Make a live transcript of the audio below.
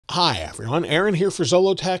Hi everyone, Aaron here for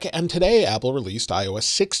Zollotech, and today Apple released iOS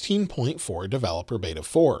 16.4 Developer Beta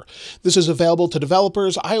 4. This is available to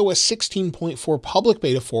developers. iOS 16.4 Public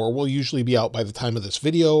Beta 4 will usually be out by the time of this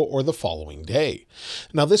video or the following day.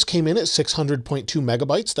 Now this came in at 600.2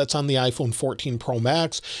 megabytes, that's on the iPhone 14 Pro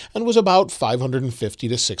Max, and was about 550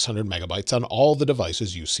 to 600 megabytes on all the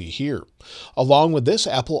devices you see here. Along with this,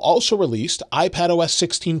 Apple also released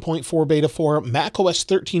iPadOS 16.4 Beta 4, macOS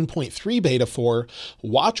 13.3 Beta 4,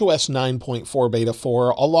 watchOS 9.4 Beta 4,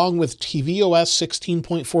 along with tvOS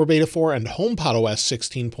 16.4 Beta 4 and HomePod OS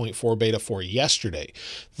 16.4 Beta 4 yesterday.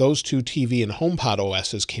 Those two TV and HomePod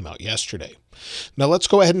OSs came out yesterday. Now let's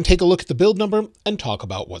go ahead and take a look at the build number and talk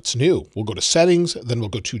about what's new. We'll go to Settings, then we'll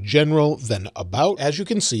go to General, then About. As you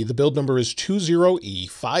can see, the build number is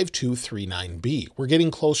 20E5239B. We're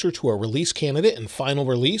getting closer to a release candidate and final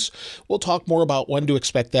release. We'll talk more about when to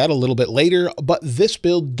expect that a little bit later, but this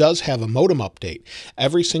build does have a modem update.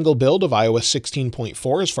 Every single build of iOS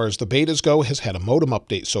 16.4, as far as the betas go, has had a modem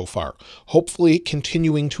update so far, hopefully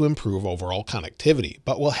continuing to improve overall connectivity,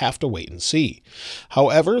 but we'll have to wait and see.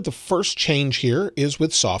 However, the first change here is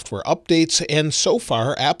with software updates, and so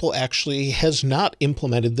far Apple actually has not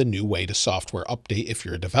implemented the new way to software update if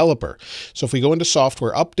you're a developer. So if we go into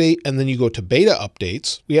software update and then you go to beta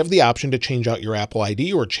updates, we have the option to change out your Apple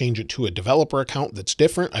ID or change it to a developer account that's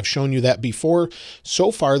different. I've shown you that before.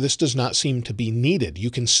 So far this does not seem to be needed. You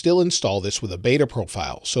can still install this with a beta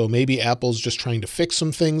profile, so maybe Apple's just trying to fix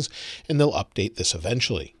some things and they'll update this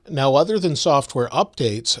eventually. Now, other than software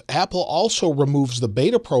updates, Apple also removes the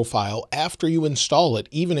beta profile after you install it,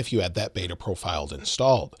 even if you had that beta profile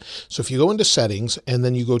installed. So if you go into Settings and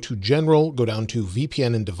then you go to General, go down to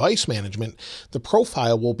VPN and Device Management, the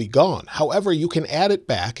profile will be gone. However, you can add it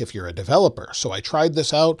back if you're a developer. So I tried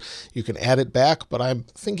this out. You can add it back, but I'm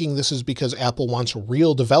thinking this is because Apple wants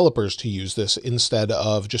real developers to use this instead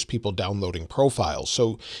of just people downloading profiles.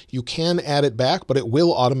 So you can add it back, but it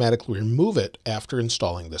will automatically remove it after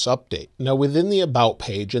installing this update. Now within the About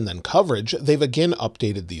page and then Coverage, they've again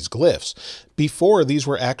updated these glyphs. Before, these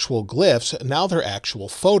were actual glyphs, now they're actual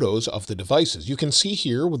photos of the devices. You can see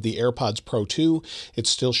here with the AirPods Pro 2, it's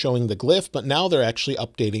still showing the glyph, but now they're actually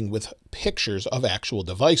updating with pictures of actual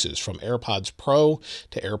devices, from AirPods Pro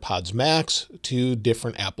to AirPods Max to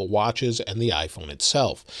different Apple Watches and the iPhone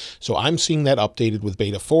itself. So I'm seeing that updated with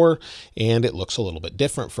Beta 4, and it looks a little bit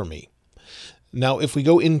different for me. Now, if we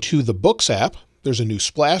go into the Books app, there's a new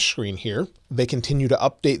splash screen here. They continue to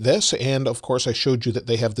update this, and of course I showed you that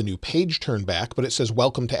they have the new page turn back, but it says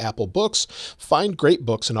welcome to Apple Books. Find great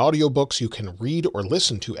books and audiobooks you can read or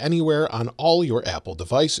listen to anywhere on all your Apple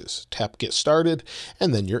devices. Tap Get Started,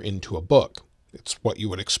 and then you're into a book. It's what you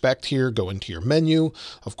would expect here. Go into your menu.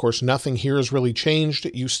 Of course, nothing here has really changed.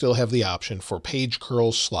 You still have the option for page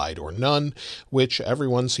curls, slide, or none, which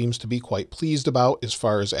everyone seems to be quite pleased about as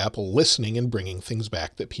far as Apple listening and bringing things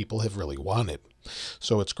back that people have really wanted.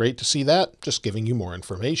 So it's great to see that, just giving you more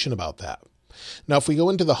information about that. Now, if we go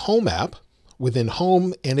into the Home app, within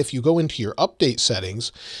Home, and if you go into your update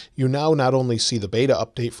settings, you now not only see the beta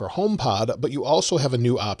update for HomePod, but you also have a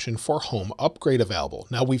new option for Home Upgrade available.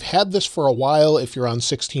 Now, we've had this for a while if you're on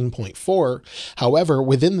 16.4. However,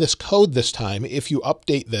 within this code this time, if you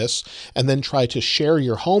update this and then try to share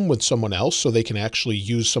your home with someone else so they can actually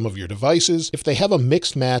use some of your devices, if they have a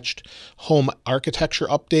mixed matched home architecture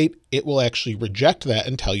update, it will actually reject that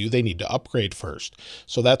and tell you they need to upgrade first.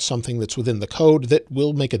 So that's something that's within the code that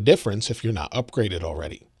will make a difference if you're not upgraded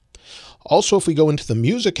already. Also, if we go into the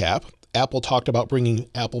Music app, Apple talked about bringing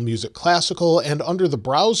Apple Music Classical, and under the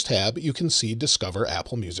Browse tab, you can see Discover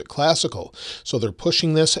Apple Music Classical. So they're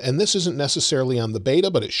pushing this, and this isn't necessarily on the beta,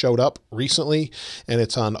 but it showed up recently, and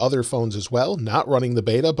it's on other phones as well, not running the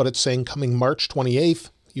beta, but it's saying coming March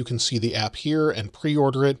 28th. You can see the app here and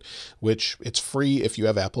pre-order it, which it's free if you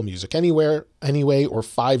have Apple Music anyway, or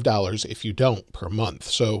 $5 if you don't per month.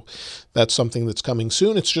 So that's something that's coming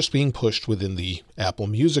soon. It's just being pushed within the Apple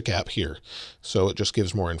Music app here. So it just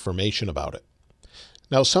gives more information about it.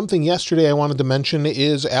 Now, something yesterday I wanted to mention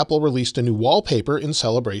is Apple released a new wallpaper in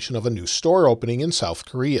celebration of a new store opening in South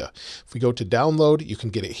Korea. If we go to download, you can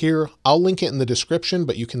get it here. I'll link it in the description,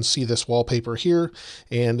 but you can see this wallpaper here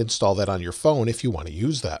and install that on your phone if you want to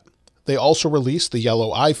use that. They also released the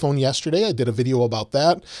yellow iPhone yesterday. I did a video about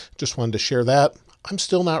that. Just wanted to share that. I'm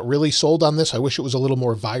still not really sold on this. I wish it was a little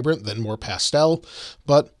more vibrant than more pastel,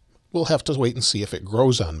 but we'll have to wait and see if it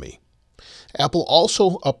grows on me. Apple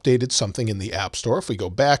also updated something in the App Store. If we go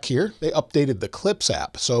back here, they updated the Clips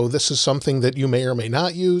app. So this is something that you may or may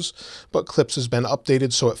not use, but Clips has been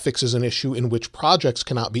updated so it fixes an issue in which projects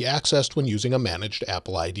cannot be accessed when using a managed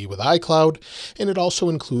Apple ID with iCloud, and it also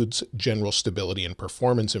includes general stability and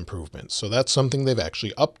performance improvements. So that's something they've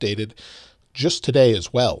actually updated just today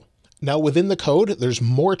as well. Now within the code, there's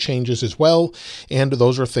more changes as well, and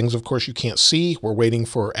those are things, of course, you can't see. We're waiting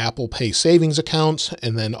for Apple Pay savings accounts,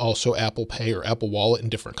 and then also Apple Pay or Apple Wallet in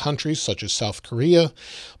different countries, such as South Korea.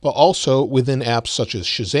 But also within apps such as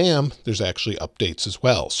Shazam, there's actually updates as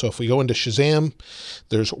well. So if we go into Shazam,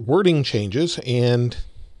 there's wording changes, and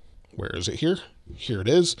where is it here? Here it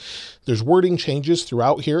is. There's wording changes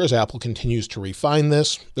throughout here as Apple continues to refine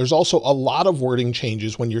this. There's also a lot of wording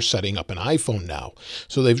changes when you're setting up an iPhone now.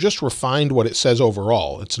 So they've just refined what it says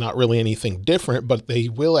overall. It's not really anything different, but they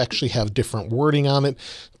will actually have different wording on it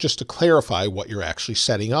just to clarify what you're actually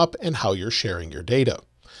setting up and how you're sharing your data.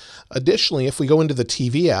 Additionally, if we go into the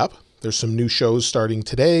TV app, there's some new shows starting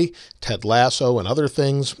today, Ted Lasso and other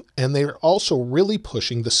things, and they're also really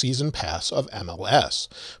pushing the season pass of MLS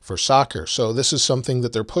for soccer. So this is something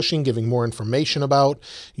that they're pushing, giving more information about.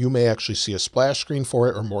 You may actually see a splash screen for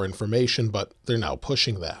it or more information, but they're now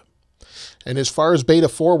pushing that. And as far as Beta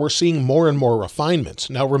 4, we're seeing more and more refinements.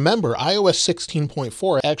 Now remember, iOS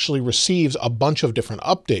 16.4 actually receives a bunch of different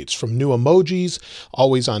updates, from new emojis,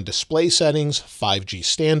 always on display settings, 5G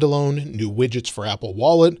standalone, new widgets for Apple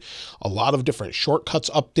Wallet, a lot of different shortcuts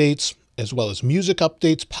updates, as well as music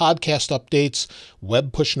updates, podcast updates,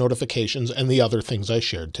 web push notifications, and the other things I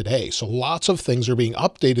shared today. So lots of things are being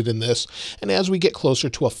updated in this, and as we get closer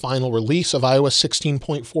to a final release of iOS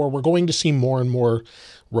 16.4, we're going to see more and more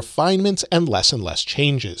refinements and less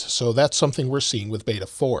changes. So that's something we're seeing with Beta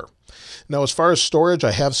 4. Now, as far as storage,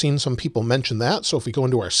 I have seen some people mention that. So if we go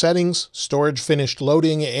into our settings, storage finished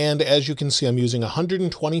loading, and as you can see, I'm using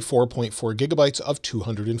 124.4 gigabytes of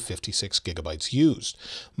 256 gigabytes used.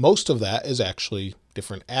 Most of that is actually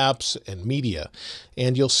different apps and media.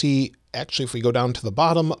 And you'll see, actually, if we go down to the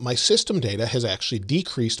bottom, my system data has actually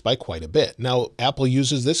decreased by quite a bit. Now, Apple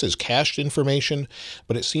uses this as cached information,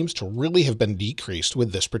 but it seems to really have been decreased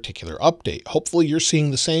with this particular update. Hopefully you're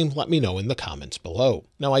seeing the same. Let me know in the comments below.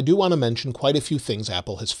 Now, I do want to mention quite a few things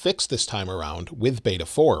Apple has fixed this time around with Beta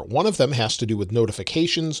 4. One of them has to do with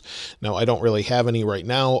notifications. Now, I don't really have any right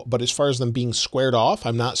now, but as far as them being squared off,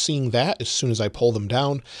 I'm not seeing that as soon as I pull them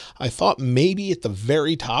down. I thought maybe at the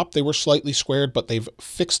very top they were slightly squared, but they've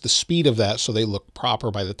fixed the speed of that so they look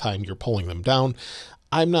proper by the time you're pulling them down.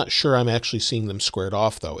 I'm not sure I'm actually seeing them squared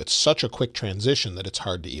off though. It's such a quick transition that it's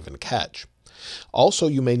hard to even catch. Also,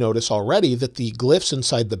 you may notice already that the glyphs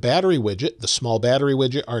inside the battery widget, the small battery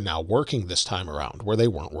widget, are now working this time around where they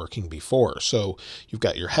weren't working before. So you've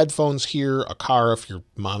got your headphones here, a car if you're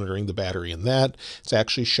monitoring the battery in that. It's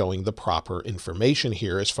actually showing the proper information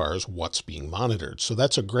here as far as what's being monitored. So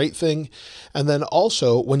that's a great thing. And then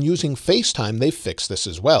also when using FaceTime, they fixed this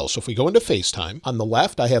as well. So if we go into FaceTime, on the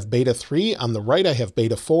left I have Beta 3, on the right I have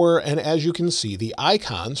Beta 4, and as you can see, the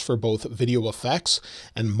icons for both video effects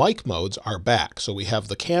and mic modes are back. So we have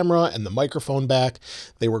the camera and the microphone back.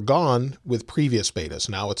 They were gone with previous betas.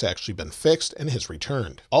 Now it's actually been fixed and has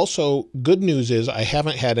returned. Also, good news is I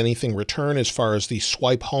haven't had anything return as far as the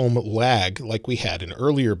swipe home lag like we had in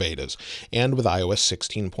earlier betas and with iOS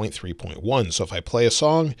 16.3.1. So if I play a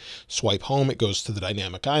song, swipe home, it goes to the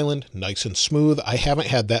dynamic island, nice and smooth. I haven't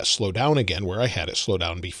had that slow down again where I had it slow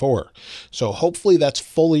down before. So hopefully that's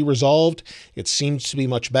fully resolved. It seems to be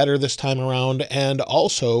much better this time around, and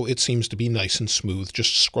also it seems to be nice and smooth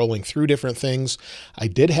just scrolling through different things. I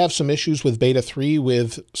did have some issues with Beta 3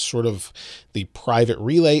 with sort of the private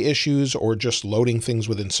relay issues or just loading things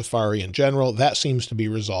within Safari in general. That seems to be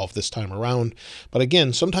resolved this time around. But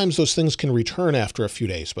again, sometimes those things can return after a few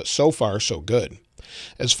days, but so far so good.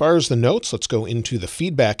 As far as the notes, let's go into the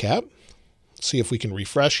feedback app. See if we can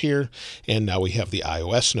refresh here, and now we have the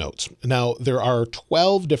iOS notes. Now there are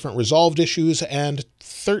 12 different resolved issues and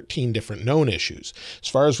 13 different known issues. As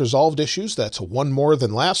far as resolved issues, that's one more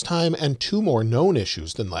than last time and 2 more known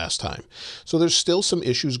issues than last time. So there's still some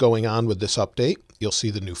issues going on with this update. You'll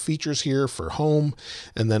see the new features here for home,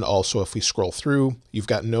 and then also if we scroll through, you've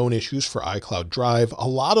got known issues for iCloud Drive. A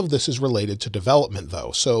lot of this is related to development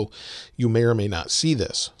though, so you may or may not see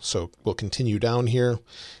this. So we'll continue down here.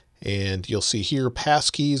 And you'll see here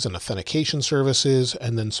passkeys and authentication services,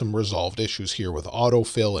 and then some resolved issues here with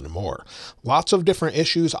autofill and more. Lots of different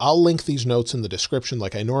issues. I'll link these notes in the description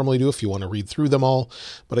like I normally do if you want to read through them all.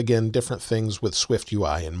 But again, different things with Swift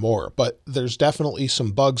UI and more. But there's definitely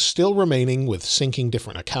some bugs still remaining with syncing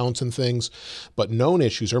different accounts and things, but known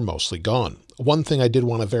issues are mostly gone. One thing I did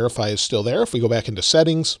want to verify is still there. If we go back into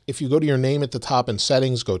settings, if you go to your name at the top in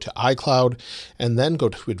settings, go to iCloud, and then go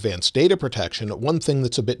to advanced data protection, one thing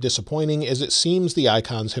that's a bit disappointing is it seems the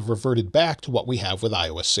icons have reverted back to what we have with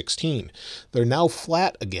iOS 16. They're now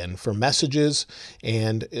flat again for messages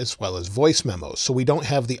and as well as voice memos. So we don't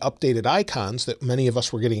have the updated icons that many of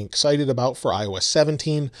us were getting excited about for iOS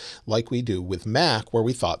 17 like we do with Mac, where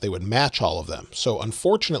we thought they would match all of them. So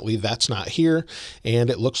unfortunately, that's not here,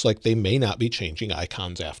 and it looks like they may not be changing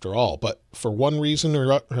icons after all. But for one reason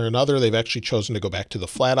or another, they've actually chosen to go back to the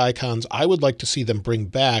flat icons. I would like to see them bring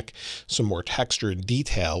back some more texture and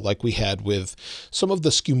detail like we had with some of the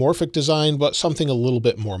skeuomorphic design, but something a little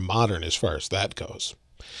bit more modern as far as that goes.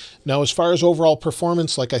 Now, as far as overall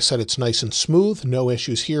performance, like I said, it's nice and smooth. No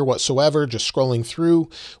issues here whatsoever. Just scrolling through,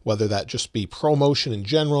 whether that just be ProMotion in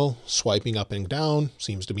general, swiping up and down,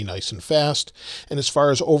 seems to be nice and fast. And as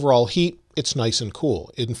far as overall heat, it's nice and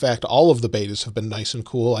cool. In fact, all of the betas have been nice and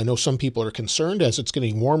cool. I know some people are concerned as it's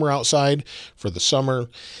getting warmer outside for the summer.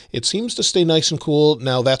 It seems to stay nice and cool.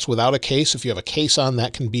 Now, that's without a case. If you have a case on,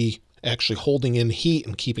 that can be actually holding in heat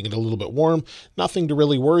and keeping it a little bit warm. Nothing to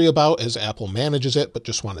really worry about as Apple manages it, but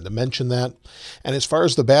just wanted to mention that. And as far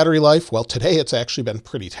as the battery life, well, today it's actually been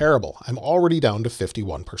pretty terrible. I'm already down to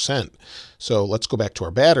 51%. So let's go back to our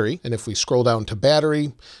battery. And if we scroll down to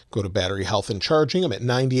battery, go to battery health and charging, I'm at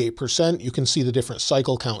 98%. You can see the different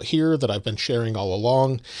cycle count here that I've been sharing all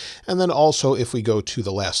along. And then also if we go to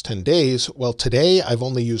the last 10 days, well, today I've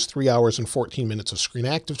only used 3 hours and 14 minutes of screen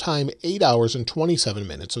active time, 8 hours and 27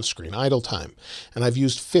 minutes of screen idle time. And I've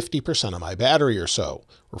used 50% of my battery or so,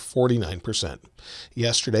 or 49%.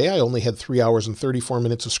 Yesterday, I only had 3 hours and 34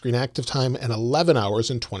 minutes of screen active time and 11 hours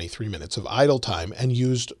and 23 minutes of idle time, and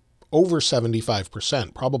used over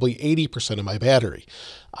 75%, probably 80% of my battery.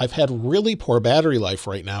 I've had really poor battery life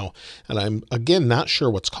right now, and I'm, again, not sure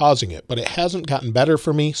what's causing it, but it hasn't gotten better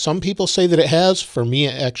for me. Some people say that it has. For me,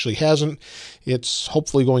 it actually hasn't. It's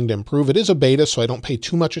hopefully going to improve. It is a beta, so I don't pay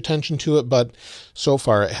too much attention to it, but so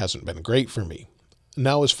far it hasn't been great for me.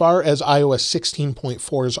 Now, as far as iOS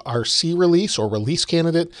 16.4's RC release or release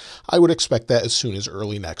candidate, I would expect that as soon as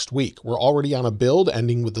early next week. We're already on a build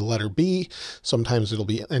ending with the letter B. Sometimes it'll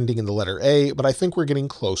be ending in the letter A, but I think we're getting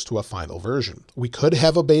close to a final version. We could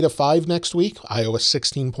have a beta 5 next week, iOS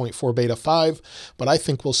 16.4 beta 5, but I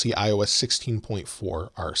think we'll see iOS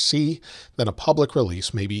 16.4 RC, then a public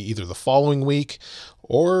release maybe either the following week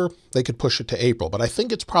or they could push it to April, but I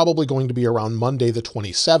think it's probably going to be around Monday the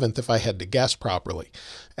 27th if I had to guess properly.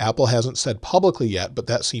 Apple hasn't said publicly yet, but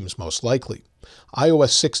that seems most likely.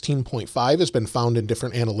 iOS 16.5 has been found in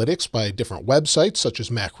different analytics by different websites such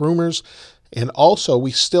as Mac Rumors, and also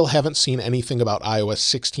we still haven't seen anything about iOS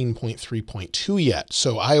 16.3.2 yet.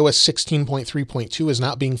 So iOS 16.3.2 is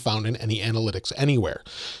not being found in any analytics anywhere.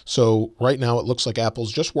 So right now it looks like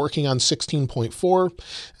Apple's just working on 16.4.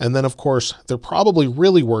 And then of course, they're probably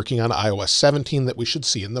really working on iOS 17 that we should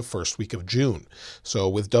see in the first week of June. So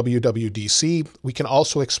with WWDC, we can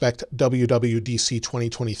also expect WWDC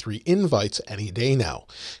 2023 invites any day now.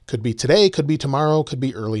 Could be today, could be tomorrow, could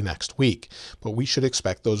be early next week, but we should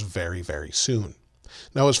expect those very, very soon.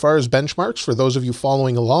 Now, as far as benchmarks, for those of you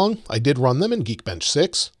following along, I did run them in Geekbench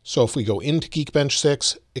 6. So if we go into Geekbench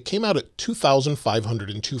 6, it came out at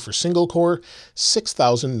 2,502 for single core,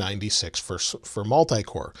 6,096 for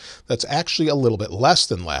multi-core. That's actually a little bit less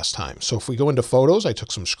than last time. So if we go into photos, I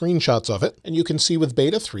took some screenshots of it, and you can see with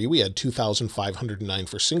beta 3, we had 2,509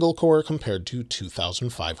 for single core compared to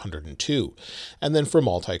 2,502. And then for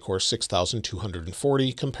multi-core,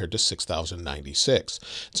 6,240 compared to 6,096.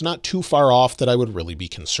 It's not too far off that I would really be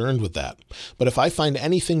concerned with that. But if I find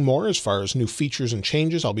anything more as far as new features and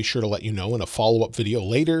changes, I'll be sure to let you know in a follow-up video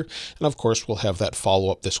later. And of course, we'll have that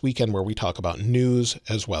follow-up this weekend where we talk about news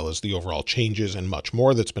as well as the overall changes and much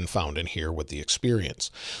more that's been found in here with the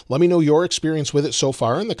experience. Let me know your experience with it so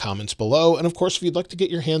far in the comments below. And of course, if you'd like to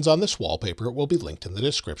get your hands on this wallpaper, it will be linked in the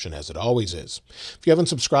description as it always is. If you haven't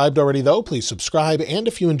subscribed already though, please subscribe. And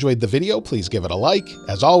if you enjoyed the video, please give it a like.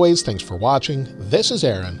 As always, thanks for watching. This is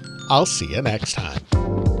Aaron. I'll see you next time.